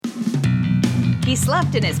He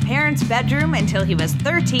slept in his parents' bedroom until he was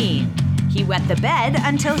 13. He wet the bed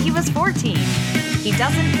until he was 14. He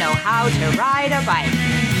doesn't know how to ride a bike.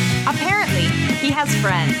 Apparently, he has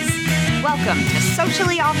friends. Welcome to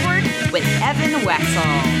Socially Awkward with Evan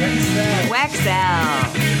Wexell.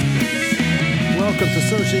 Wexell. Welcome to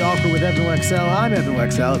Socially Awkward with Evan Wexell. I'm Evan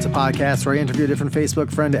Wexell. It's a podcast where I interview a different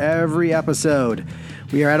Facebook friend every episode.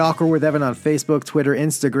 We are at Awkward with Evan on Facebook, Twitter,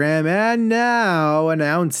 Instagram, and now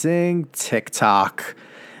announcing TikTok.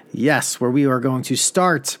 Yes, where we are going to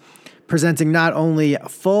start presenting not only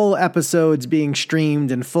full episodes being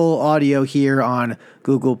streamed in full audio here on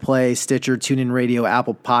Google Play, Stitcher, TuneIn Radio,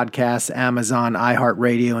 Apple Podcasts, Amazon,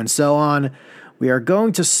 iHeartRadio, and so on. We are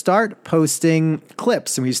going to start posting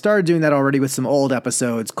clips, and we started doing that already with some old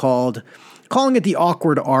episodes calling it the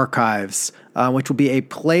Awkward Archives, which will be a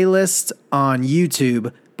playlist on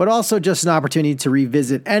YouTube, but also just an opportunity to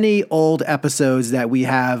revisit any old episodes that we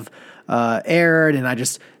have aired, and I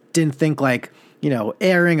just didn't think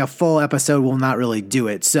airing a full episode will not really do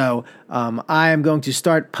it. So I am going to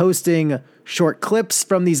start posting short clips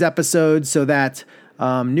from these episodes so that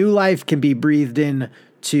new life can be breathed in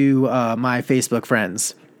to my Facebook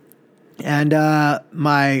friends. And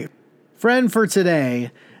my friend for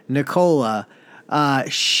today, Nicola,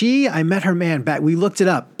 I met her we looked it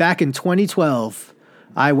up. Back in 2012,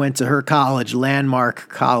 I went to her college, Landmark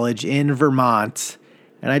College in Vermont,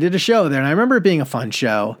 and I did a show there. And I remember it being a fun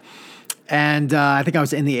show. And I think I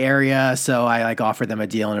was in the area, so I offered them a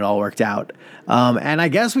deal, and it all worked out. And I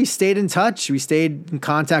guess we stayed in touch. We stayed in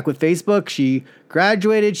contact with Facebook. She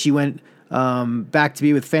graduated. She went back to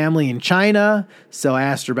be with family in China, so I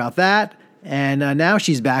asked her about that. And now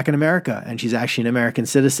she's back in America, and she's actually an American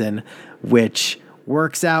citizen, which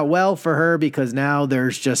works out well for her because now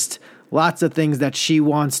there's just lots of things that she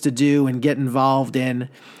wants to do and get involved in.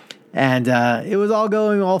 And it was all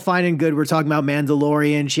going all fine and good. We're talking about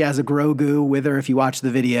Mandalorian. She has a Grogu with her if you watch the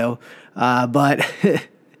video. But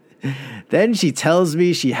then she tells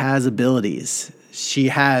me she has abilities. She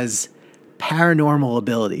has paranormal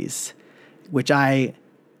abilities, which I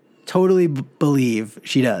totally believe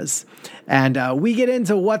she does. And we get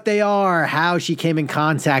into what they are, how she came in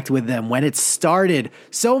contact with them, when it started.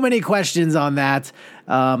 So many questions on that.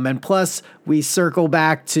 And plus, we circle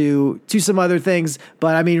back to some other things.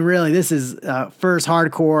 But I mean, really, this is first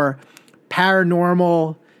hardcore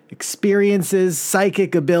paranormal experiences,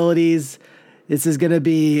 psychic abilities. This is going to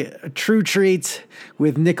be a true treat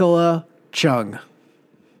with Nicola Cheung.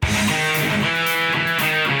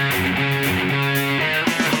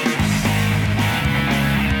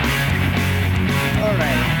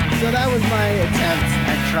 So that was my attempt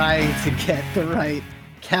at trying to get the right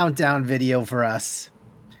countdown video for us.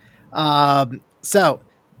 So,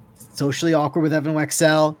 Socially Awkward with Evan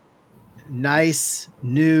Wexell. Nice,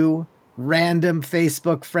 new, random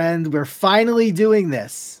Facebook friend. We're finally doing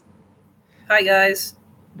this. Hi, guys.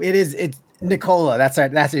 It's Nicola. That's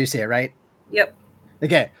right. That's how you say it, right? Yep.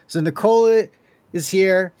 Okay. So Nicola is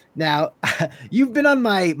here. Now, you've been on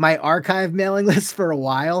my archive mailing list for a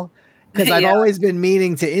while. Because I've always been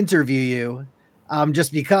meaning to interview you,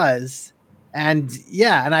 just because. And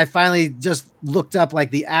I finally just looked up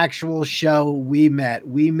the actual show we met.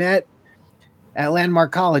 We met at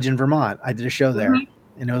Landmark College in Vermont. I did a show there, and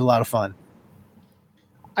it was a lot of fun.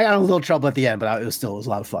 I got in a little trouble at the end, but it was a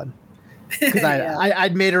lot of fun. Because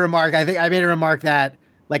I'd made a remark. I think I made a remark that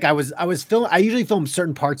I was filming. I usually film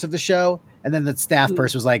certain parts of the show, and then the staff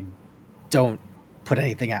person was like, "Don't put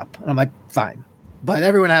anything up." And I'm like, "Fine." But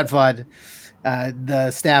everyone had fun.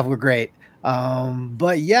 The staff were great.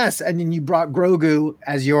 But yes, and then you brought Grogu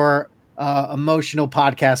as your emotional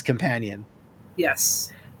podcast companion.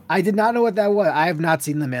 Yes. I did not know what that was. I have not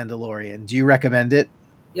seen The Mandalorian. Do you recommend it?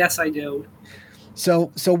 Yes, I do.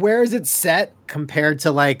 So where is it set compared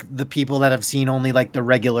to the people that have seen only the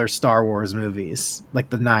regular Star Wars movies,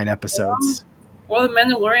 the 9 episodes? Well, The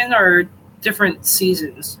Mandalorian are different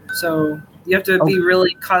seasons, so you have to be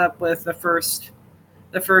really caught up with the first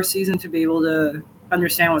season to be able to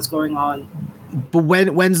understand what's going on. But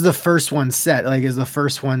when's the first one set? Is the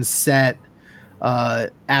first one set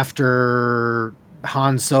after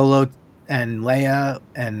Han Solo and Leia,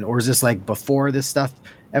 or is this before this stuff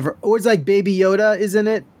ever? Or it's Baby Yoda, isn't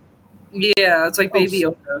it? Yeah, it's Baby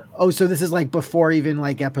Yoda. Oh, so this is before even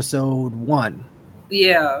episode 1.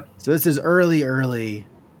 Yeah. So this is early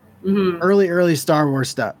Star Wars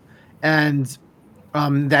stuff, and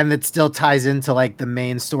then it still ties into the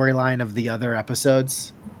main storyline of the other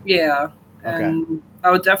episodes. Yeah. And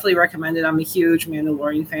I would definitely recommend it. I'm a huge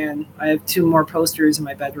Mandalorian fan. I have 2 more posters in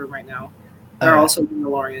my bedroom right now. They're also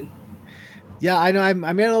Mandalorian. Yeah, I know.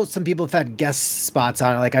 I know some people have had guest spots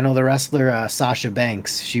on it. Like I know the wrestler Sasha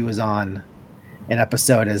Banks. She was on an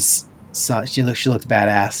episode as she looked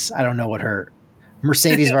badass. I don't know what her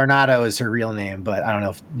Mercedes Varnado is her real name, but I don't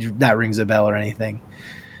know if that rings a bell or anything.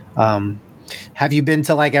 Um, have you been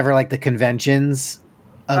to like ever like the conventions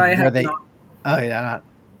of I where have they? not. Oh yeah,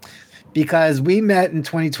 because we met in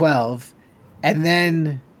 2012, and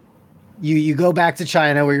then you go back to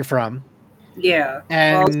China where you're from, Yeah.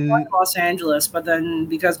 Well, it's and in Los Angeles, but then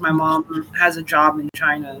because my mom has a job in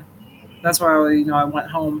China, that's why I went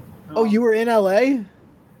home. oh, you were in LA?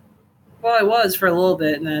 Well, I was for a little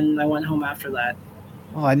bit, and then I went home after that.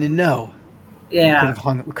 Oh, I didn't know. Yeah.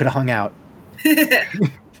 Could have hung out.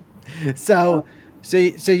 So, so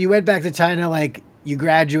you went back to China, like you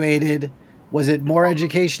graduated. Was it more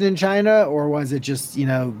education in China, or was it just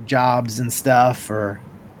jobs and stuff? Or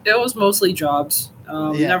It was mostly jobs.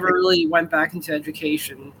 yeah, Never really went back into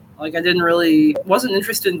education. Like I wasn't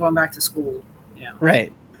interested in going back to school. Yeah.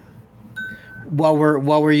 right. What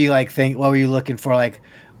were you like? What were you looking for? Like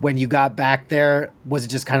when you got back there, was it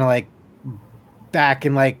just kind of like back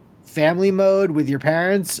in like family mode with your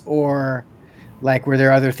parents, or like were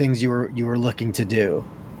there other things you were looking to do?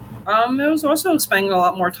 It was also spending a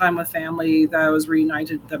lot more time with family that I was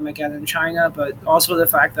reunited with them again in China, but also the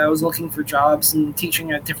fact that I was looking for jobs and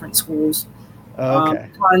teaching at different schools, Okay,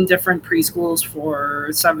 on different preschools for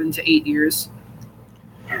 7 to 8 years.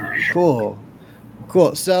 cool.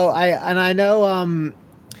 Cool. So I know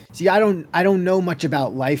see I don't know much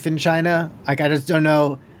about life in China. Like I just don't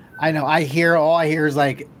know. I know all I hear is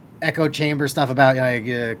like echo chamber stuff about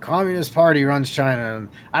like Communist Party runs China, and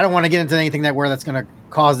I don't want to get into anything that's going to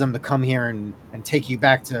cause them to come here and take you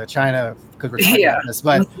back to China because we're talking about this.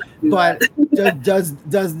 But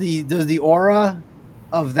does the aura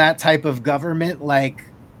of that type of government, like,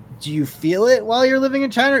 do you feel it while you're living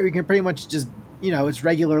in China, or you can pretty much just it's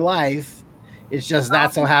regular life? It's just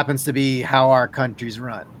that so happens to be how our country's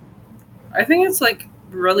run. I think it's like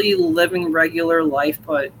really living regular life,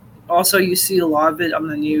 but also you see a lot of it on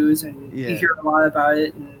the news and you hear a lot about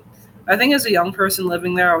it. And I think as a young person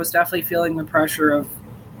living there, I was definitely feeling the pressure of,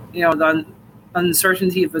 the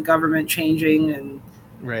uncertainty of the government changing. And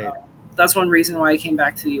right. That's one reason why I came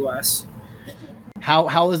back to the U.S.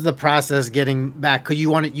 How was the process getting back? Could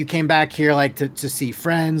you came back here like to see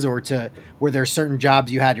friends, or were there certain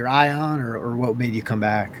jobs you had your eye on, or what made you come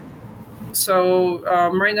back? So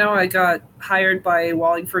right now I got hired by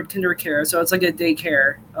Wallingford Kindercare, so it's like a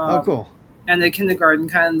daycare. Oh, cool. And the kindergarten,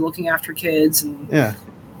 kind of looking after kids, and yeah.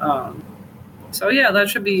 So yeah, that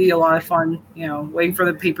should be a lot of fun. Waiting for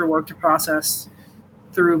the paperwork to process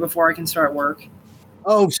through before I can start work.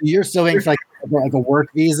 Oh, so you're still waiting for like a work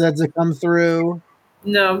visa to come through?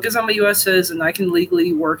 No, because I'm a U.S. citizen, I can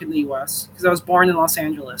legally work in the U.S. because I was born in Los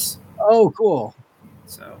Angeles. Oh, cool.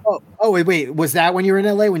 So. Oh, wait. Was that when you were in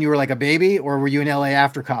LA, when you were like a baby, or were you in LA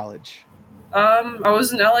after college? I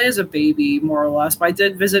was in LA as a baby, more or less, but I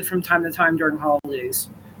did visit from time to time during holidays.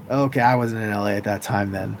 Okay, I wasn't in LA at that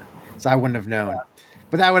time then, so I wouldn't have known. Yeah.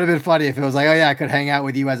 But that would have been funny if it was like, oh yeah, I could hang out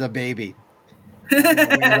with you as a baby.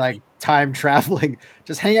 Like time traveling,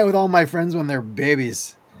 just hang out with all my friends when they're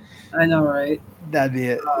babies. I know, right? That'd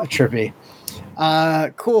be trippy.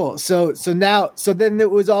 Cool. So then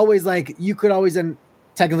it was always like you could always, and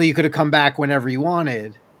technically you could have come back whenever you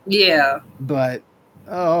wanted. Yeah. But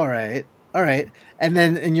all right.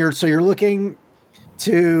 And you're looking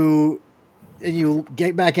to, and you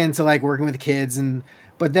get back into like working with kids,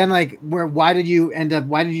 but then like why did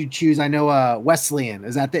you choose? I know Wesleyan,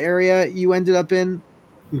 is that the area you ended up in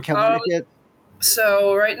Connecticut?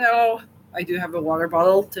 So right now I do have a water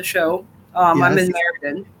bottle to show. Yes. I'm in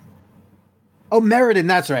Meriden. Oh, Meriden,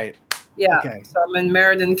 that's right. Yeah. Okay. So I'm in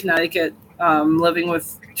Meriden, Connecticut, living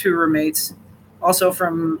with 2 roommates, also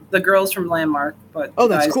from the girls from Landmark. But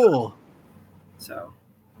that's cool. So.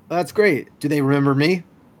 That's great. Do they remember me?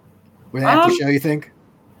 Were they at the show, you think?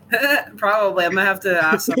 Probably. I'm gonna have to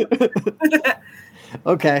ask them.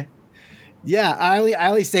 Okay. Yeah, I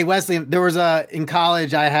only say Wesleyan. There was in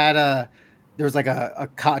college there was like a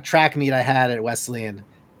track meet I had at Wesleyan.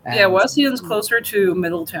 Yeah, Wesleyan's closer to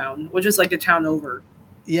Middletown, which is like a town over.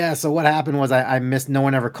 Yeah, so what happened was I missed, no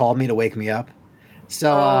one ever called me to wake me up.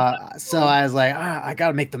 So I was like, I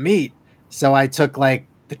gotta make the meet. So I took like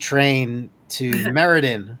the train to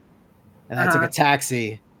Meriden, and I took a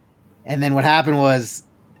taxi. And then what happened was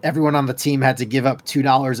everyone on the team had to give up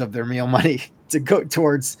 $2 of their meal money to go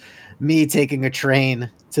towards me taking a train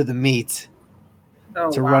to the meet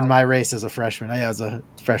to run my race as a freshman. I was a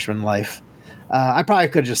freshman life. I probably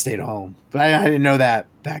could have just stayed home, but I didn't know that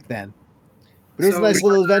back then. But it was a nice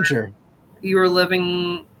little adventure. You were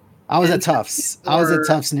living I was at Tufts. I was at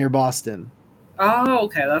Tufts near Boston. Oh,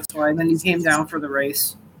 okay, that's why. And then you came down for the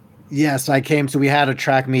race. Yes, I came. So we had a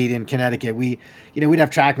track meet in Connecticut. We'd have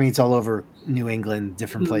track meets all over New England,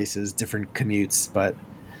 different places, different commutes. But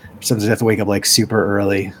sometimes you have to wake up like super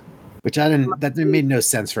early, which that made no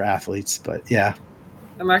sense for athletes. But yeah.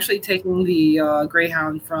 I'm actually taking the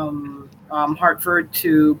Greyhound from Hartford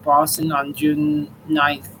to Boston on June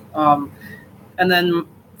 9th. And then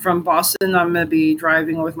from Boston, I'm going to be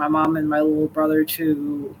driving with my mom and my little brother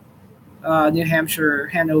to New Hampshire,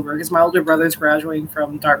 Hanover, because my older brother's graduating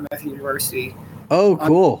from Dartmouth University. Oh,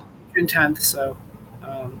 cool. June 10th. So,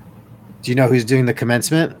 do you know who's doing the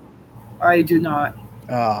commencement? I do not.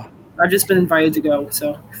 I've just been invited to go.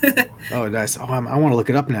 So. Oh, nice. Oh, I want to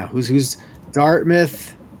look it up now. Who's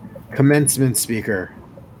Dartmouth commencement speaker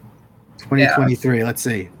 2023? Yeah. Let's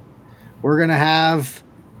see. We're gonna have.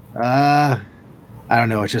 I don't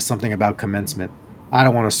know. It's just something about commencement. I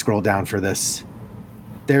don't want to scroll down for this.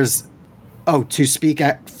 There's. To speak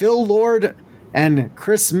at Phil Lord and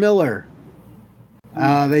Chris Miller.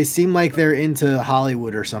 They seem like they're into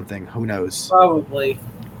Hollywood or something. Who knows? Probably.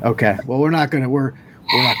 Okay. Well, we're not gonna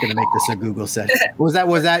make this a Google session. Was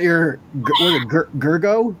that your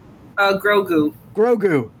Gergo? Grogu.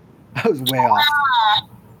 Grogu. I was way off.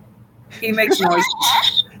 He makes noise.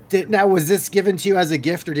 Now, was this given to you as a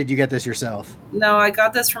gift, or did you get this yourself? No, I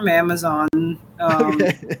got this from Amazon.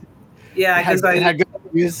 Okay. Yeah, because I had good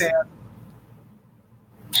reviews.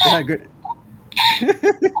 Yeah, good.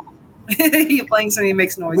 He blinks and he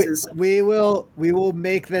makes noises. We will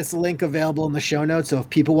make this link available in the show notes. So if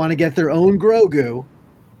people want to get their own Grogu,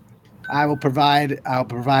 I'll provide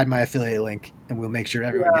my affiliate link, and we'll make sure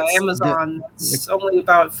everyone gets Amazon. It's only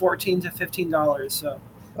about $14 to $15. So.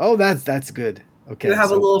 Oh, that's good. Okay. You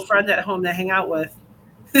have a little friend at home to hang out with.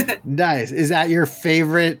 Nice. Is that your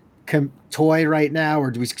favorite toy right now, or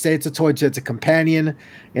do we say it's a toy? It's a companion,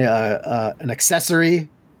 an accessory?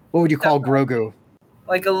 What would you call Grogu?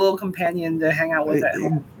 Like a little companion to hang out with at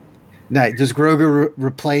home. Nice. Does Grogu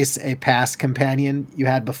replace a past companion you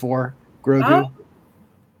had before Grogu?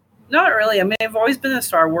 Not really. I mean, I've always been a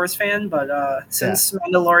Star Wars fan, but since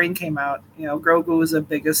Mandalorian came out, Grogu is the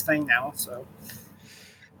biggest thing now. So.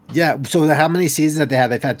 Yeah. So how many seasons have they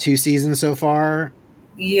had? They've had 2 seasons so far.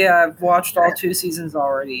 Yeah, I've watched all 2 seasons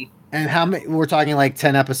already. And how many? We're talking like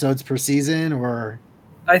 10 episodes per season, or?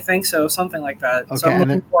 I think so, something like that. Okay, so I'm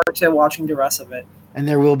looking forward to watching the rest of it. And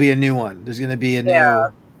there will be a new one. There's going to be a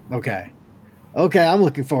new. Okay, I'm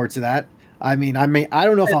looking forward to that. I don't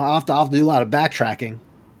know if I'll have to do a lot of backtracking.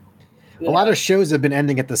 Yeah. A lot of shows have been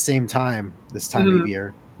ending at the same time this time of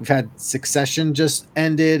year. We've had Succession just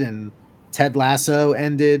ended, and Ted Lasso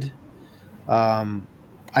ended. I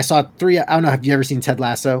saw 3. I don't know. Have you ever seen Ted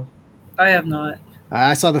Lasso? I have not.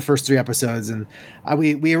 I saw the first 3 episodes, and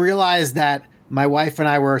we realized that my wife and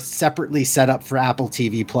I were separately set up for Apple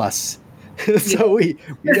TV Plus. So we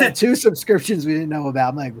got 2 subscriptions we didn't know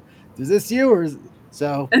about. I'm like, is this you? Or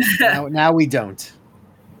so now we don't.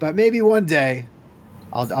 But maybe one day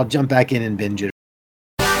I'll jump back in and binge it.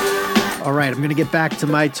 All right, I'm going to get back to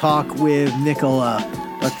my talk with Nicola.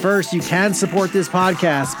 But first, you can support this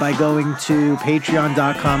podcast by going to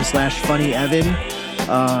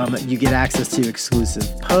patreon.com/funnyevan. You get access to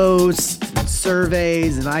exclusive posts and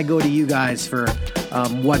surveys, and I go to you guys for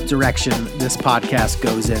what direction this podcast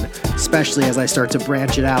goes in, especially as I start to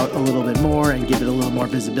branch it out a little bit more and give it a little more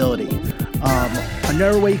visibility.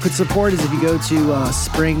 Another way you could support is if you go to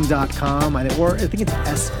spring.com, or I think it's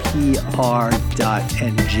spr.ng.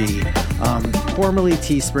 Formerly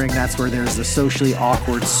Teespring, that's where there's the Socially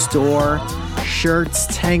Awkward store, shirts,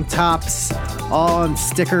 tank tops, all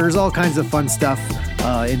stickers, all kinds of fun stuff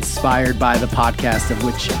inspired by the podcast, of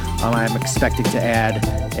which I'm expecting to add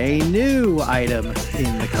a new item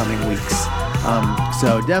in the coming weeks.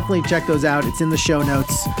 So definitely check those out. It's in the show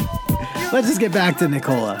notes. Let's just get back to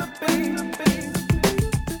Nicola.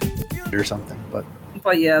 Or something,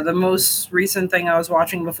 but yeah, the most recent thing I was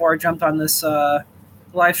watching before I jumped on this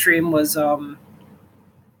live stream was a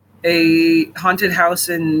haunted house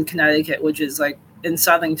in Connecticut, which is like in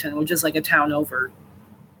Southington, which is like a town over.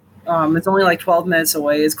 It's only like 12 minutes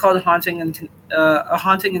away. It's called a haunting in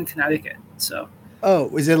Connecticut. So.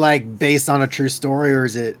 Oh, is it like based on a true story, or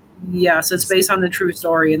is it? Yes, it's based on the true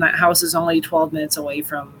story, and that house is only 12 minutes away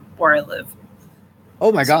from where I live.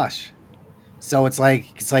 Oh my gosh. So it's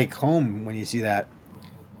like home when you see that.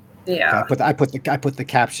 Yeah. I put the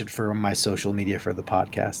caption for my social media for the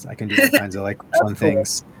podcast. I can do all kinds of like fun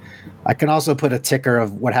things. I can also put a ticker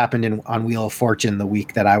of what happened on Wheel of Fortune the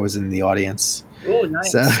week that I was in the audience. Oh,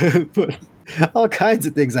 nice. So all kinds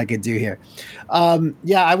of things I could do here.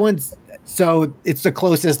 Yeah, I once So it's the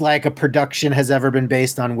closest like a production has ever been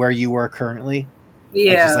based on where you were currently.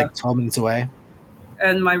 Yeah, like, just like 12 minutes away.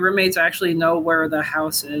 And my roommates actually know where the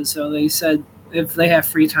house is, so they said if they have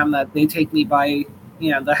free time that they take me by,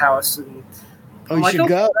 the house. And Oh, you should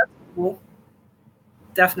go. That's cool.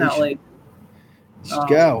 Definitely. You should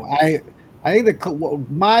go. I think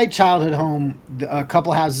my childhood home, a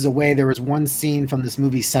couple houses away, there was one scene from this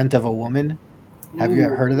movie, Scent of a Woman. Have you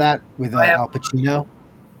ever heard of that with Al Pacino?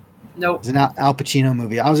 Nope. It's an Al Pacino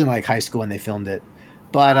movie. I was in like high school when they filmed it,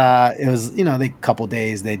 but it was they couple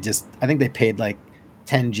days. I think they paid like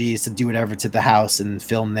 10 G's to do whatever to the house and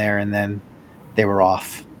film there, and then they were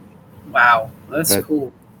off. Wow, that's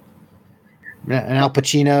cool. Yeah, and Al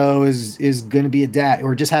Pacino is going to be a dad,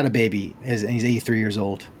 or just had a baby, and he's 83 years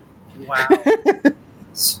old. Wow,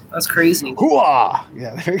 that's crazy. Hooah!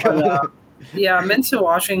 Yeah, there you go. Yeah, I'm into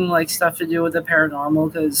watching like stuff to do with the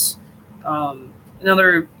paranormal because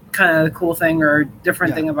another kind of cool thing or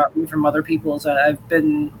different thing about me from other people is that I've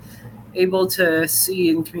been able to see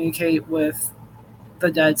and communicate with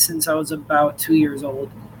the dead since I was about 2 years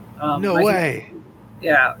old. No way.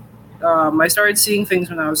 Yeah. I started seeing things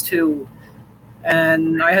when I was 2,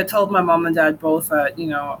 and I had told my mom and dad both that,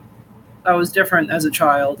 I was different as a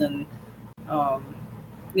child, and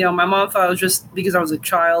my mom thought it was just because I was a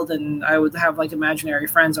child and I would have like imaginary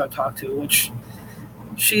friends I would talk to, which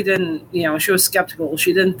she didn't, she was skeptical.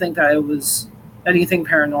 She didn't think that it was anything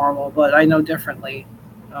paranormal, but I know differently.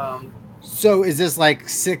 So is this like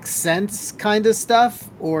Sixth Sense kind of stuff,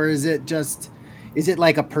 or is it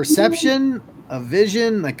like a perception, a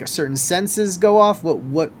vision, like a certain senses go off?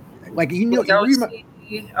 What like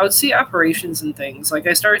I would see apparitions and things. Like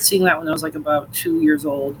I started seeing that when I was like about 2 years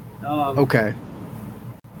old. Okay.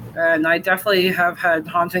 And I definitely have had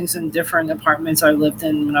hauntings in different apartments I lived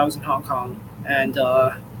in when I was in Hong Kong. And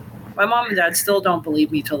my mom and dad still don't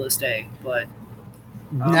believe me till this day. But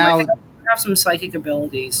now I have some psychic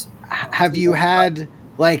abilities. Have you had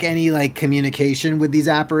like any like communication with these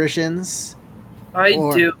apparitions? I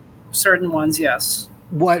do. Certain ones, yes.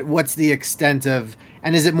 What's the extent of?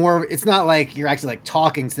 And is it more? It's not like you're actually like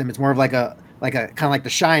talking to them. It's more of like a kind of like The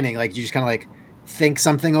Shining. Like you just kind of like think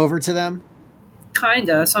something over to them.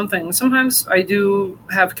 Kinda something. Sometimes I do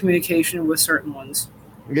have communication with certain ones.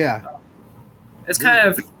 Yeah, it's kind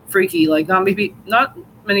of freaky. Like not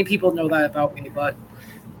many people know that about me, but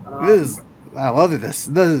I love this.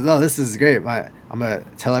 This is great. I'm gonna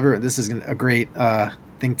tell everyone this is a great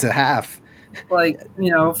thing to have. Like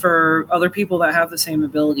for other people that have the same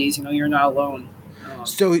abilities, you're not alone.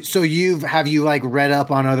 So have you like read up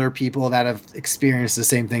on other people that have experienced the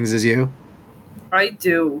same things as you? I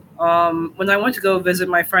do. When I went to go visit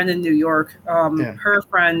my friend in New York, her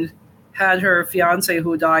friend had her fiance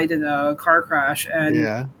who died in a car crash,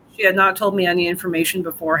 and she had not told me any information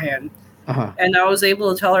beforehand. Uh-huh. And I was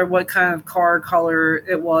able to tell her what kind of car color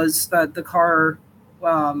it was, that the car,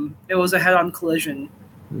 it was a head-on collision.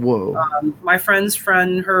 Whoa. My friend's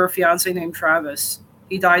friend, her fiance named Travis,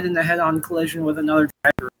 he died in a head-on collision with another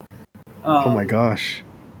driver. Oh my gosh.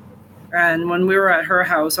 And when we were at her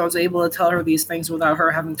house, I was able to tell her these things without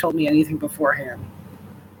her having told me anything beforehand.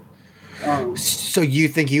 So you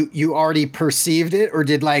think you already perceived it, or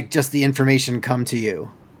did like just the information come to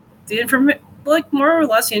you? Like more or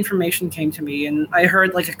less the information came to me, and I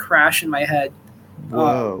heard like a crash in my head.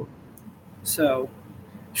 Whoa. So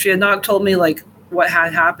she had not told me like what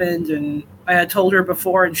had happened, and I had told her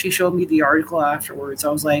before, and she showed me the article afterwards. I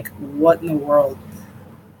was like, what in the world?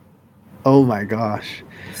 Oh my gosh.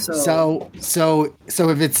 So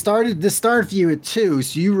if this started for you at 2,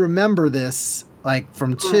 so you remember this like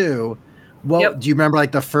from 2. Well, do you remember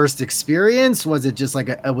like the first experience? Was it just like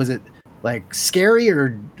was it like scary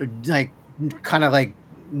or like kind of like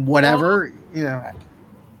whatever,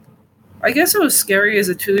 I guess it was scary as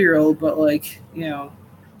a 2-year-old, but like,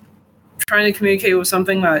 trying to communicate with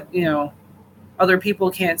something that, other people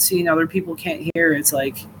can't see and other people can't hear. It's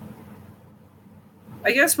like,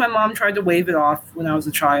 I guess my mom tried to wave it off when I was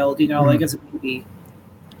a child, like as a baby,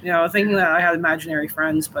 thinking that I had imaginary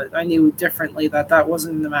friends, but I knew differently that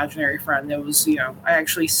wasn't an imaginary friend. It was, I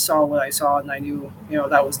actually saw what I saw, and I knew,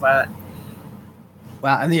 that was that.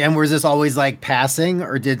 Wow. And was this always like passing,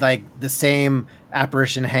 or did like the same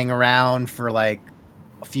apparition hang around for like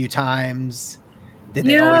a few times? Did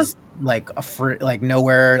they always like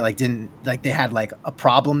nowhere, like didn't like they had like a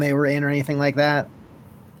problem they were in or anything like that?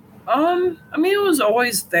 I mean, it was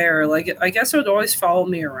always there. Like, I guess it would always follow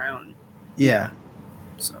me around. Yeah.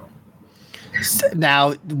 So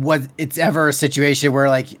now, was it's ever a situation where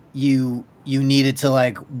like you needed to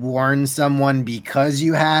like warn someone because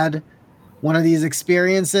you had one of these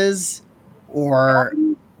experiences, or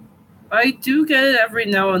I do get it every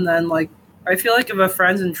now and then. Like, I feel like if a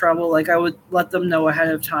friend's in trouble, like I would let them know ahead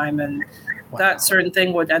of time, and that certain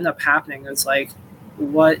thing would end up happening. It's like,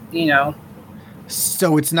 what,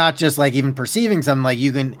 So it's not just like even perceiving something, like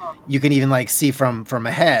you can even like see from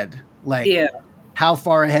ahead. Like, yeah. How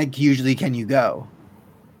far ahead usually can you go?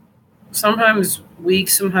 Sometimes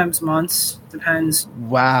weeks, sometimes months, depends.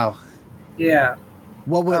 Wow. Yeah.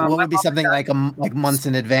 What would be something like months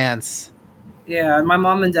in advance? Yeah, my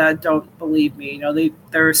mom and dad don't believe me.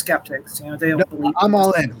 They're skeptics. They don't believe. I'm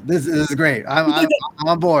all in. This is great. I'm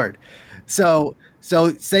on board. So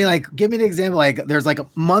say like, give me an example. Like there's like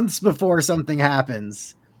months before something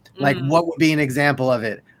happens. Like what would be an example of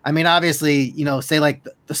it? I mean, obviously, say like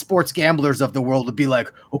the sports gamblers of the world would be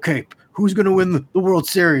like, okay, who's going to win the World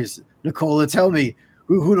Series? Nicola, tell me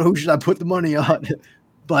who should I put the money on?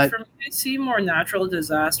 But for me, I see more natural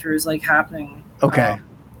disasters like happening. Okay.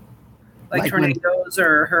 Like tornadoes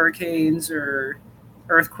or hurricanes or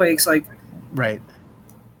earthquakes, like right.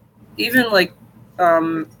 Even like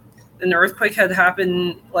an earthquake had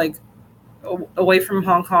happened like away from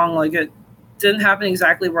Hong Kong. Like it didn't happen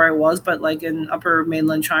exactly where I was, but like in upper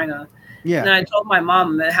mainland China. Yeah. And I told my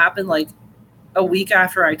mom it happened like a week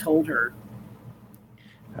after I told her.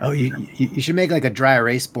 Oh, you should make like a dry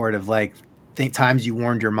erase board of like times you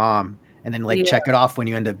warned your mom, and then like check it off when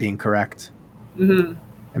you end up being correct. Mm-hmm.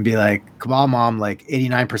 And be like, come on, mom, like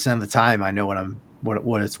 89% of the time I know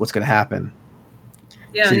what's going to happen.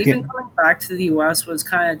 Yeah, so and even coming back to the US was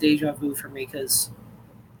kind of deja vu for me, because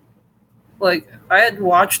like I had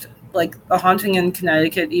watched like The Haunting in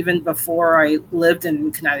Connecticut even before I lived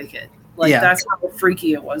in Connecticut. Like that's how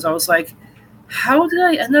freaky it was. I was like, how did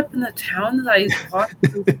I end up in the town that I watched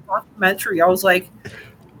the documentary? I was like,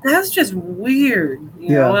 that's just weird.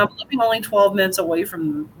 You know, I'm living only 12 minutes away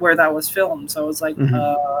from where that was filmed. So I was like,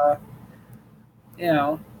 I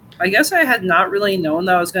guess I had not really known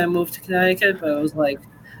that I was going to move to Connecticut, but it was like,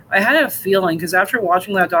 I had a feeling, because after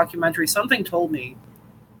watching that documentary, something told me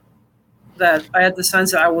that I had the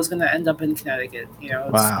sense that I was going to end up in Connecticut.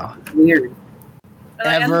 It's weird.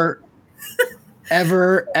 And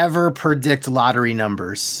ever predict lottery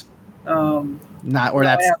numbers? Not, or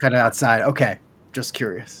that's kind of outside. Okay. Just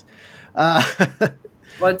curious.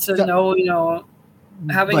 But to know,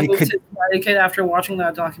 having moved to Connecticut after watching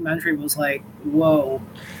that documentary was like, whoa.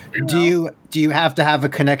 Do you have to have a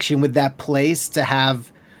connection with that place to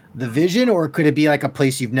have the vision, or could it be like a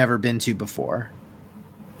place you've never been to before?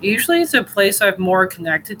 Usually it's a place I've more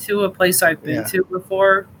connected to, a place I've been to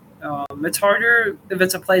before. It's harder if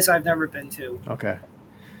it's a place I've never been to. Okay.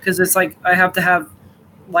 Because it's like I have to have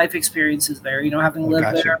life experiences there, having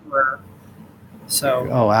lived there. So.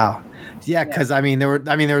 Oh wow, yeah. Because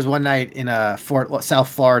there was one night in South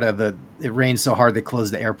Florida it rained so hard they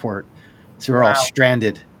closed the airport, so we're all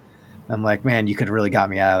stranded. I'm like, man, you could have really got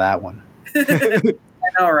me out of that one. I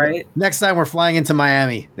know, right? Next time we're flying into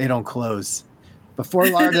Miami, they don't close. Before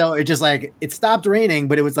Lauderdale, it just like it stopped raining,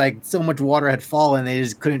 but it was like so much water had fallen they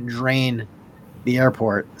just couldn't drain the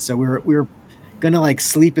airport. So we were gonna like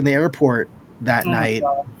sleep in the airport that night,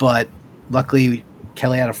 but luckily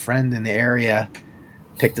Kelly had a friend in the area,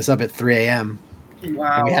 picked us up at 3 a.m.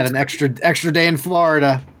 Wow. And we had an extra day in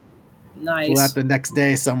Florida. Nice. Flew out the next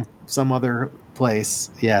day some other place.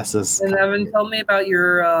 Yes. And Evan, tell me about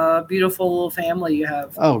your beautiful little family you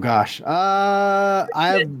have. Oh gosh. I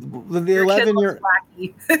have the 11-year.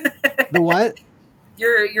 The what?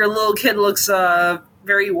 Your little kid looks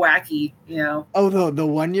very wacky, Oh, the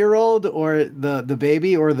 1-year-old or the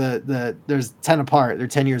baby, or the there's 10 apart. They're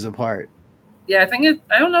 10 years apart. Yeah, I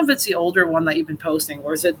don't know if it's the older one that you've been posting,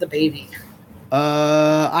 or is it the baby?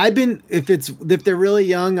 If they're really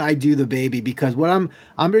young, I do the baby, because I'm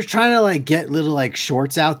just trying to like get little like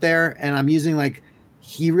shorts out there, and I'm using like,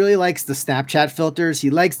 he really likes the Snapchat filters. He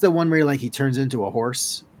likes the one where like he turns into a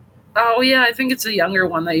horse. Oh yeah, I think it's a younger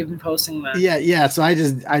one that you've been posting that. Yeah. So I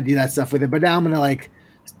do that stuff with it, but now I'm gonna like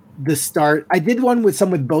I did one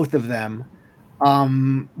with both of them.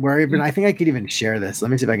 Where even I think I could even share this.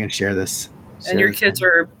 Let me see if I can share this. And your kids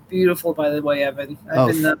are beautiful, by the way, Evan. I've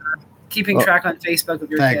been keeping track on Facebook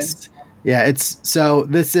of your kids. Yeah,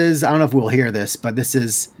 this is, I don't know if we'll hear this, but this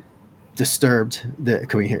is Disturbed. Can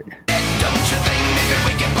we hear it? Don't you think maybe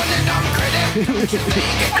we can put it on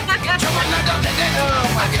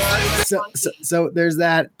credit? So there's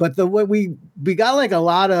that, but we got like a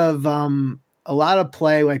lot of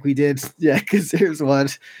play, like we did. Yeah, because there's one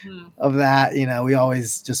of that, we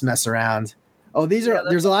always just mess around. Oh,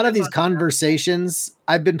 there's a lot of these conversations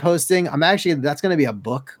I've been posting. That's going to be a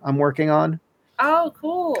book I'm working on. Oh,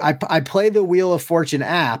 cool. I play the Wheel of Fortune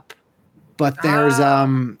app, but there's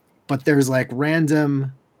like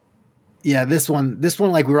random Yeah, this one,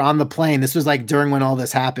 like we were on the plane. This was like during when all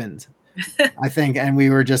this happened, I think, and we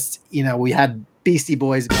were just, we had Beastie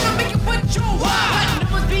Boys going on.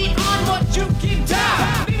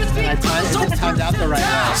 And it timed out the right way.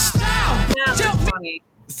 Yeah, that's funny.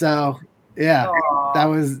 So yeah, that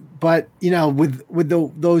was. But with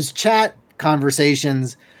those chat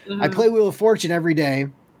conversations, I play Wheel of Fortune every day.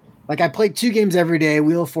 Like I play 2 games every day,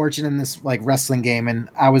 Wheel of Fortune and this like wrestling game, and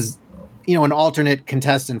I was, an alternate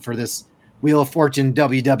contestant for this Wheel of Fortune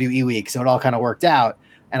WWE week, so it all kind of worked out.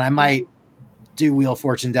 And I might do Wheel of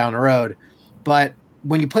Fortune down the road, but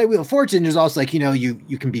when you play Wheel of Fortune, there's also like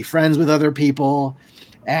you can be friends with other people,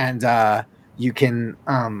 and you can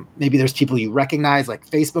maybe there's people you recognize, like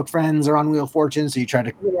Facebook friends are on Wheel of Fortune, so you try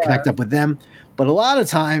to connect up with them. But a lot of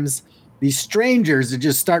times, these strangers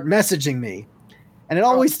just start messaging me, and it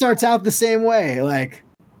always starts out the same way, like,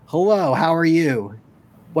 "Hello, how are you?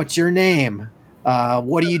 What's your name?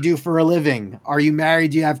 What do you do for a living? Are you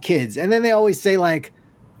married? Do you have kids?" And then they always say like,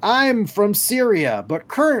 "I'm from Syria, but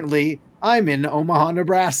currently I'm in Omaha,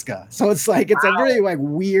 Nebraska." So it's like, it's a really like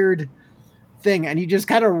weird thing. And you just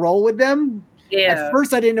kind of roll with them. Yeah. At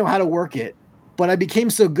first I didn't know how to work it, but I became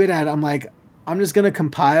so good at it. I'm like, I'm just going to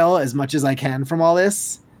compile as much as I can from all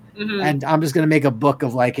this. And I'm just going to make a book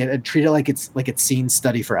of like it and treat it like it's scene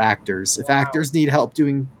study for actors. If actors need help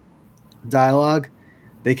doing dialogue,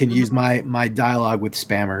 they can use my dialogue with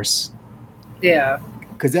spammers. Yeah.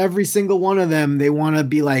 Because every single one of them, they want to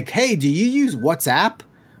be like, "Hey, do you use WhatsApp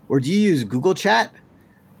or do you use Google Chat?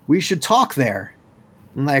 We should talk there."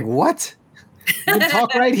 I'm like, "What? We can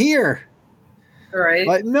talk right here." Right.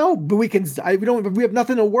 But no, but we have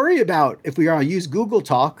nothing to worry about if we all use Google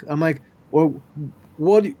Talk. I'm like, "Well,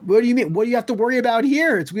 what do you mean? What do you have to worry about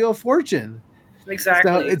here? It's Wheel of Fortune."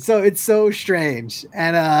 Exactly. So it's so strange.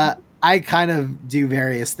 And I kind of do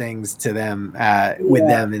various things to them with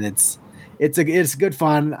them, and it's good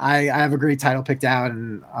fun. I have a great title picked out,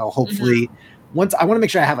 and I'll hopefully once I want to make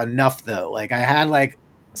sure I have enough though. Like I had like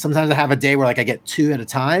sometimes I have a day where like I get 2 at a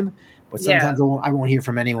time, but sometimes I won't hear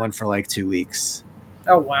from anyone for like 2 weeks.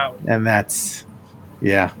 Oh wow! And that's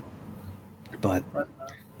but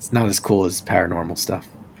it's not as cool as paranormal stuff.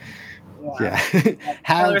 Wow. Yeah.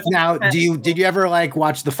 Did you ever like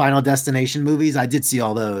watch the Final Destination movies? I did see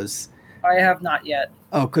all those. I have not yet.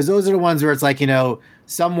 Oh, because those are the ones where it's like,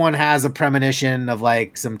 someone has a premonition of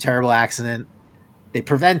like some terrible accident. They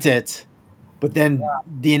prevent it, but then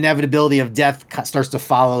the inevitability of death starts to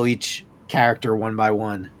follow each character one by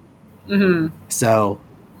one. Mm-hmm. So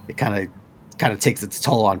it kind of takes its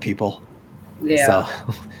toll on people. Yeah.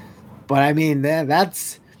 So, but I mean,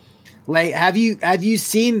 that's like, have you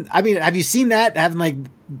seen that having like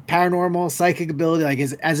paranormal psychic ability? Like,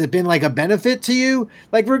 has it been like a benefit to you?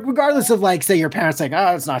 Like, regardless of like, say your parents like,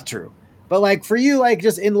 "Oh, it's not true," but like for you, like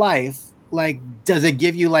just in life, like, does it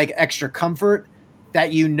give you like extra comfort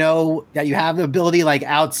that that you have the ability like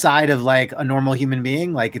outside of like a normal human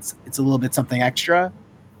being? Like it's a little bit something extra.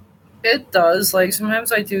 It does. Like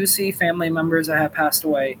sometimes I do see family members that have passed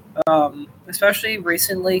away, especially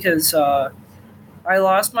recently because I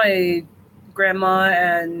lost my grandma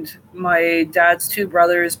and my dad's 2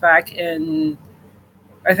 brothers back in,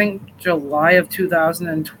 I think, July of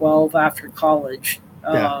 2012 after college.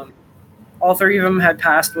 All 3 of them had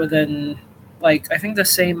passed within, like, I think the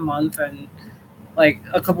same month and, like,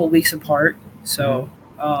 a couple of weeks apart. So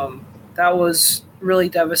that was really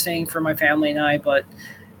devastating for my family and I, but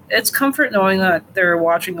it's comfort knowing that they're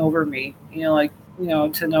watching over me,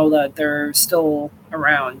 to know that they're still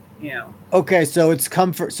around, Okay, so it's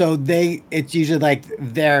comfort. So it's usually like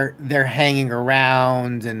they're hanging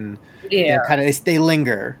around and they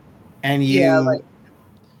linger, and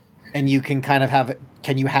and you can kind of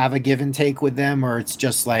can you have a give and take with them, or it's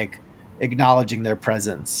just like acknowledging their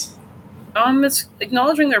presence? It's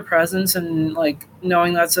acknowledging their presence and like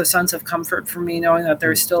knowing that's a sense of comfort for me, knowing that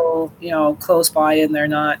they're still, close by and they're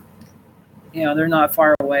not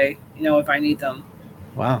far away, if I need them.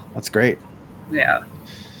 Wow, that's great. Yeah.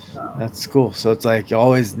 That's cool. So it's like you're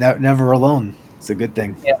always never alone. It's a good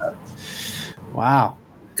thing. Yeah. Wow.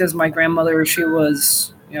 Because my grandmother, she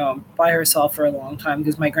was, by herself for a long time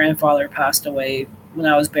because my grandfather passed away when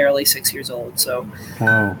I was barely 6 years old. So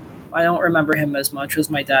I don't remember him as much as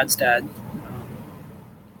my dad's dad.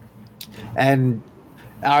 And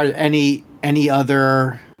are any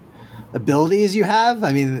other abilities you have?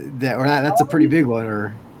 I mean, that's a pretty big one.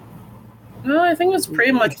 Or no, I think it's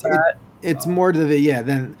pretty much that. It's more to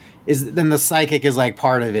then the psychic is like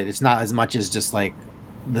part of it. It's not as much as just like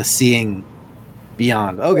the seeing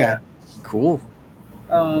beyond. Okay, cool.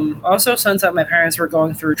 Also, since that my parents were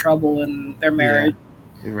going through trouble in their marriage,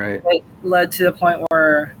 right, it led to the point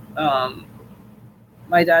where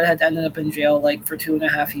My dad had ended up in jail like for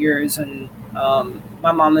 2.5 years, and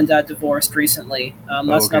my mom and dad divorced recently.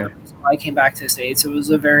 That's another reason why I came back to the States. It was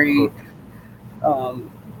a very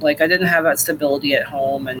like I didn't have that stability at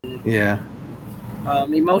home, and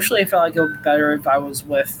emotionally I felt like it would be better if I was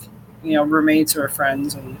with roommates or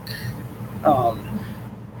friends, and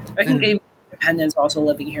I can gain independence also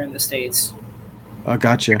living here in the States. Oh,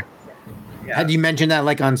 gotcha. Yeah. Had you mentioned that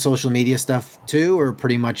like on social media stuff too, or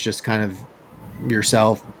pretty much just kind of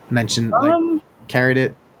yourself mentioned, carried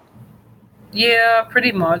it? Yeah,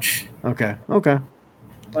 pretty much. Okay.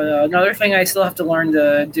 But another thing I still have to learn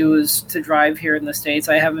to do is to drive here in the States.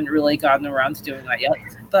 I haven't really gotten around to doing that yet.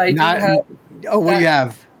 But I do have. Oh, what do you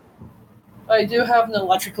have? I do have an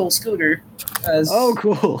electrical scooter. Oh,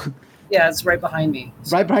 cool. Yeah, it's right behind me.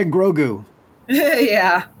 Right behind Grogu.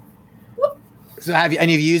 Yeah. So have you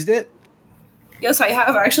used it? Yes, I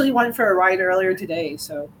have. I actually went for a ride earlier today.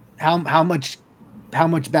 So how much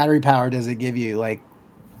battery power does it give you? Like,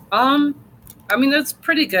 I mean, it's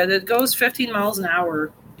pretty good. It goes 15 miles an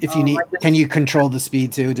hour. If you need, can you control the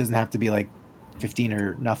speed too? It doesn't have to be like 15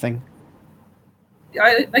 or nothing.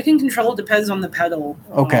 I can control it. Depends on the pedal.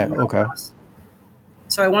 Okay.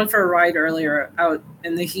 So I went for a ride earlier out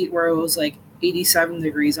in the heat where it was like 87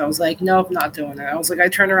 degrees. I was like, nope, not doing it. I was like, I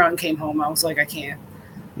turned around and came home. I was like, I can't.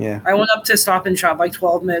 Yeah. I went up to Stop and Shop like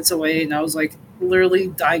 12 minutes away, and I was like literally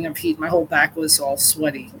dying of heat. My whole back was all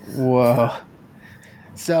sweaty. Whoa.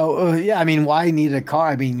 So, yeah, I mean, why need a car?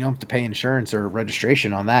 I mean, you don't have to pay insurance or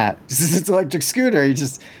registration on that. It's an electric scooter. You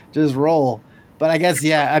just roll. But I guess,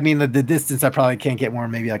 yeah, I mean, the distance, I probably can't get more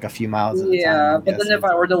than maybe like a few miles at a time. But then if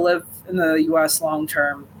I were to live in the U.S. long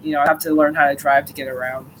term, I have to learn how to drive to get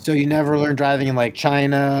around. So you never learned driving in like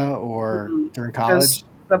China or during college?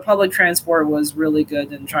 The public transport was really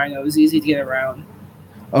good in China. It was easy to get around.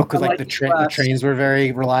 Oh, because like the trains were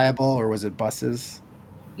very reliable, or was it buses?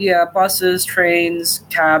 Yeah, buses, trains,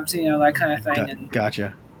 cabs, that kind of thing.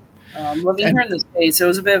 Gotcha. Living here in the States, it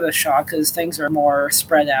was a bit of a shock because things are more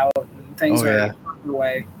spread out and things are further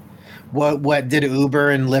away. What did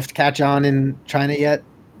Uber and Lyft catch on in China yet?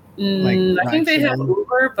 I think they have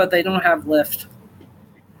Uber, but they don't have Lyft.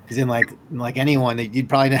 Because in like anyone, you'd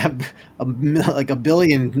probably have like a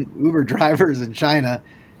billion Uber drivers in China.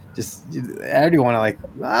 Just everyone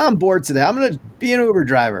I'm bored today. I'm gonna be an Uber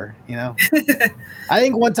driver. I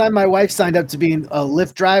think one time my wife signed up to be a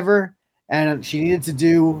Lyft driver, and she needed to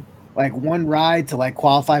do like one ride to like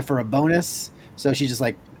qualify for a bonus. So she just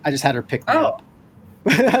I just had her pick me up.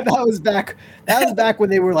 that was back when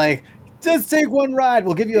they were like, just take one ride,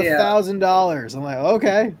 we'll give you $1,000. I'm like,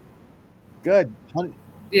 okay, good.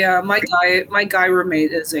 Yeah, my guy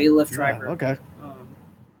roommate is a Lyft driver. Okay.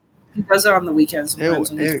 He does it on the weekends.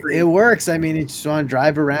 It works. I mean, you just want to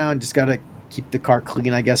drive around. Just got to keep the car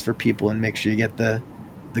clean, I guess, for people and make sure you get the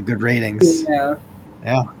good ratings. Yeah.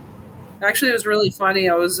 Yeah. Actually, it was really funny.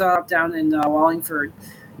 I was down in Wallingford,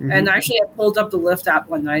 and actually I pulled up the Lyft app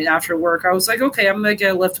one night after work. I was like, okay, I'm going to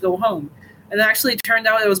get a Lyft to go home. And it actually turned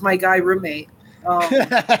out it was my guy roommate. So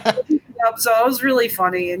it was really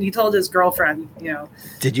funny. And he told his girlfriend,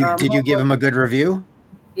 Did you give him a good review?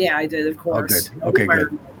 Yeah, I did, of course. Oh, good. Okay,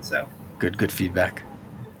 good. So good feedback.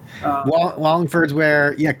 Wallingford's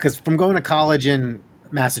where, because from going to college in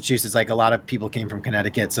Massachusetts, like a lot of people came from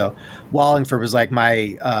Connecticut. So Wallingford was like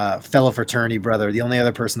my fellow fraternity brother. The only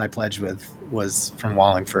other person I pledged with was from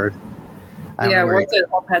Wallingford. I worked at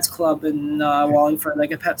All Pets Club in Wallingford,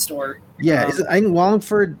 like a pet store. Yeah, I think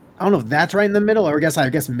Wallingford, I don't know if that's right in the middle, or I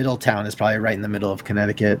guess Middletown is probably right in the middle of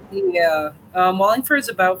Connecticut. Yeah. Wallingford's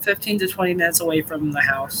about 15 to 20 minutes away from the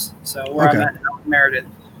house. So where I'm at now in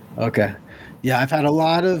Meriden. Okay. Yeah, I've had a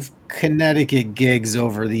lot of Connecticut gigs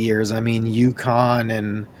over the years. I mean, Yukon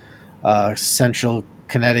and Central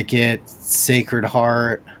Connecticut, Sacred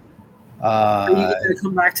Heart. Are you going to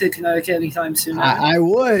come back to Connecticut anytime soon? I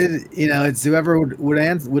would. It's whoever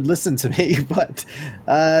would listen to me, but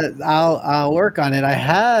I'll work on it. I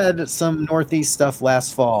had some Northeast stuff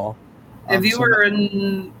last fall. If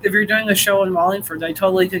you're doing a show in Wallingford, I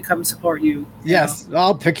totally could come support you. Yes,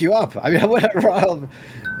 I'll pick you up. I mean, whatever. I'll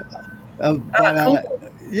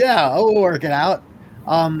work it out.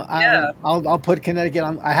 I'll put Connecticut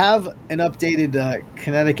on. I have an updated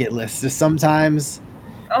Connecticut list. Just sometimes.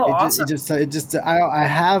 Oh, awesome! I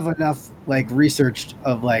have enough researched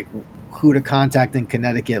of who to contact in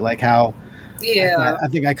Connecticut, how. Yeah. I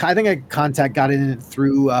think I got in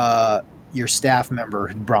through your staff member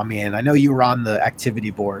who brought me in. I know you were on the activity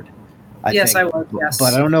board. I was. Yes,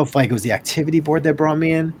 but I don't know if it was the activity board that brought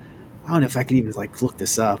me in. I don't know if I could even look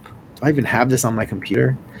this up. Do I even have this on my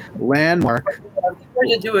computer? Landmark.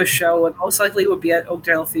 were to do a show, it most likely would be at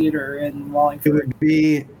Oakdale Theater in Wallingford. It would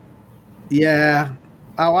be, yeah.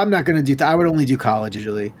 Oh, I'm not going to do. I would only do college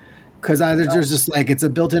usually, because there's just like it's a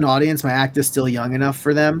built-in audience. My act is still young enough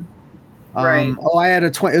for them. Right. Oh, I had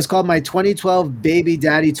it was called my 2012 Baby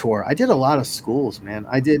Daddy Tour. I did a lot of schools, man.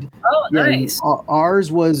 I did. Oh, nice.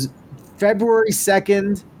 Ours was February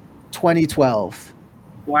 2nd, 2012.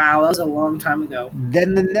 Wow, that was a long time ago.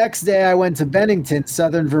 Then the next day I went to Bennington,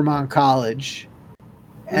 Southern Vermont College.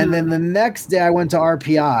 And then the next day I went to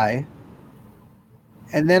RPI.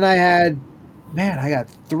 And then I got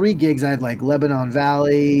 3 gigs. I had like Lebanon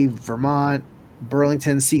Valley, Vermont,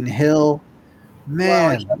 Burlington, Seton Hill. Man. Wow,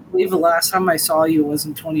 I can't believe the last time I saw you was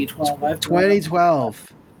in 2012.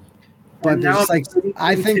 2012. But there's like,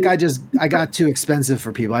 I think I got too expensive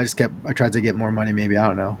for people. I tried to get more money. Maybe, I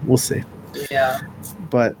don't know. We'll see. Yeah.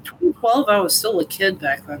 But 2012, I was still a kid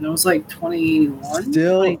back then. I was like 21.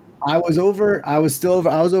 Still, I was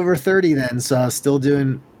over 30 then. So I was still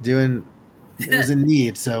doing, it was in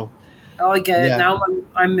need. So. Oh, I get it. Now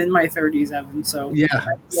I'm in my 30s, Evan. So. Yeah.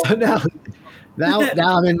 So now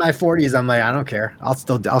I'm in my 40s. I'm like, I don't care. I'll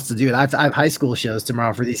still do it. I have high school shows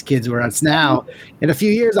tomorrow for these kids where it's now. In a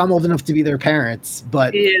few years, I'm old enough to be their parents,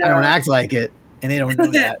 but I don't act like it, and they don't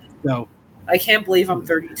know that. So I can't believe I'm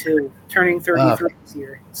 32, turning 33 this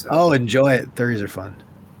year. So. Oh, enjoy it. 30s are fun.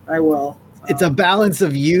 I will. It's a balance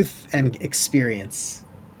of youth and experience.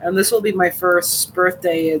 And this will be my first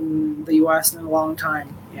birthday in the U.S. in a long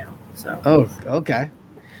time. Yeah. So. Oh, okay.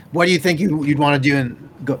 What do you think you'd want to do and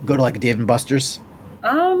go to like a Dave and Buster's?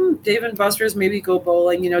 Dave and Buster's, maybe go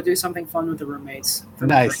bowling, do something fun with the roommates.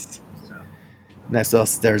 Nice.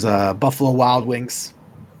 Nice. There's Buffalo Wild Wings.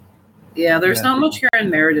 Yeah, there's not much here in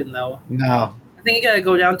Meriden, though. No. I think you got to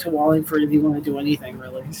go down to Wallingford if you want to do anything,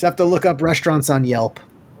 really. You just have to look up restaurants on Yelp.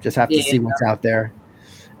 Just have to see what's out there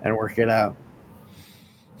and work it out.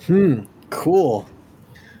 Cool.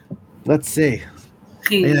 Let's see.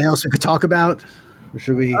 Anything else we could talk about? Or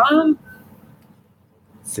should we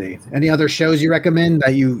see? Any other shows you recommend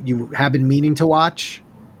that you have been meaning to watch?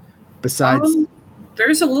 Besides,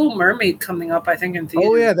 there's a Little Mermaid coming up, I think, in theaters.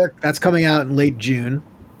 Oh yeah, that's coming out in late June.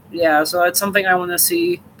 Yeah, so that's something I want to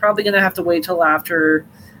see. Probably gonna have to wait till after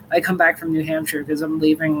I come back from New Hampshire because I'm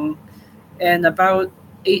leaving in about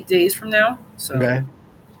 8 days from now. So. Okay.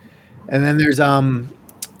 And then there's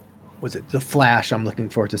was it The Flash? I'm looking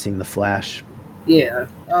forward to seeing The Flash. Yeah,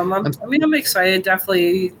 I'm excited.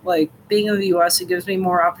 Definitely, like being in the U.S., it gives me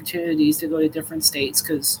more opportunities to go to different states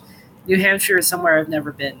because New Hampshire is somewhere I've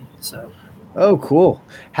never been. So. Oh, cool.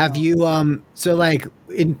 Have you so like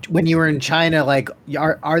when you were in China, like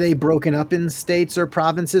are they broken up in states or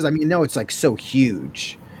provinces? I mean, no, it's like so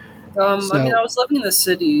huge. I was living in the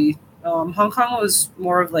city. Hong Kong was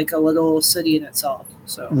more of like a little city in itself.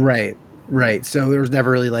 So. Right. So there was never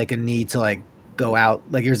really like a need to like go out,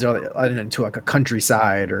 like here's into like a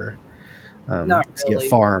countryside or not really. A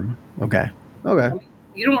farm. Okay.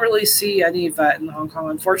 You don't really see any of that in Hong Kong.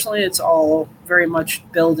 Unfortunately, it's all very much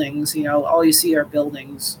buildings. All you see are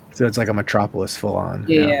buildings. So it's like a metropolis full on.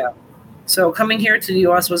 Yeah. So coming here to the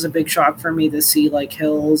U.S. was a big shock for me to see like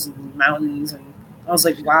hills and mountains, and I was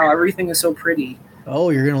like, wow, everything is so pretty. Oh,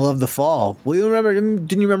 you're gonna love the fall. Well,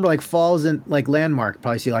 didn't you remember like falls in like Landmark?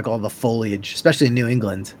 Probably see like all the foliage, especially in New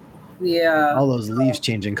England. Yeah. All those leaves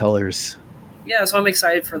changing colors. Yeah, so I'm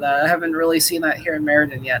excited for that. I haven't really seen that here in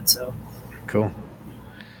Meriden yet, so. Cool.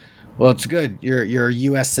 Well, it's good. You're a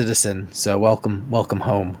U.S. citizen, so welcome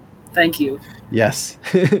home. Thank you. Yes.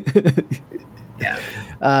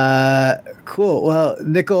 Yeah. Cool. Well,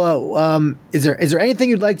 Nicola, is there anything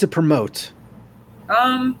you'd like to promote?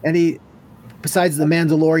 Any besides The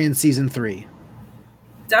Mandalorian season 3?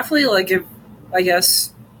 Definitely, like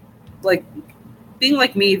being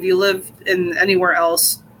like me, if you live in anywhere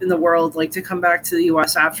else in the world, like to come back to the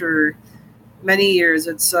U.S. after many years,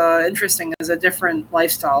 it's interesting as a different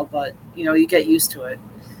lifestyle, but you get used to it.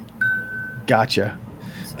 Gotcha.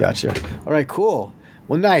 All right, cool.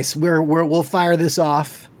 Well, nice. We'll fire this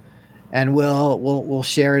off, and we'll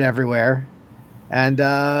share it everywhere, and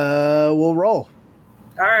we'll roll.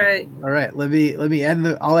 All right. Let me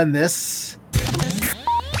I'll end this.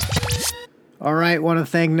 All right. Want to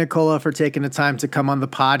thank Nicola for taking the time to come on the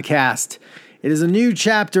podcast. It is a new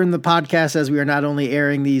chapter in the podcast as we are not only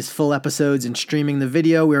airing these full episodes and streaming the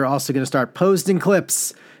video, we are also going to start posting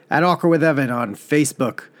clips at Awkward with Evan on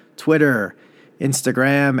Facebook, Twitter,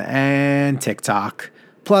 Instagram, and TikTok.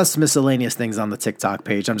 Plus miscellaneous things on the TikTok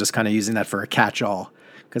page. I'm just kind of using that for a catch-all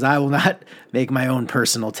because I will not make my own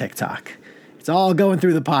personal TikTok. It's all going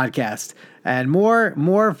through the podcast. And more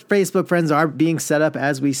Facebook friends are being set up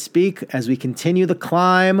as we speak, as we continue the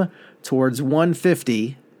climb towards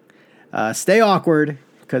 150. Stay awkward,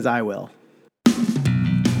 because I will.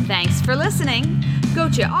 Thanks for listening. Go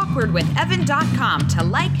to awkwardwithevan.com to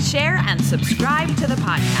like, share, and subscribe to the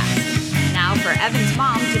podcast. Now for Evan's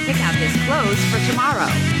mom to pick out his clothes for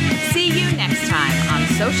tomorrow. See you next time on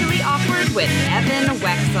Socially Awkward with Evan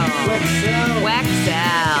Wexell. Wexell.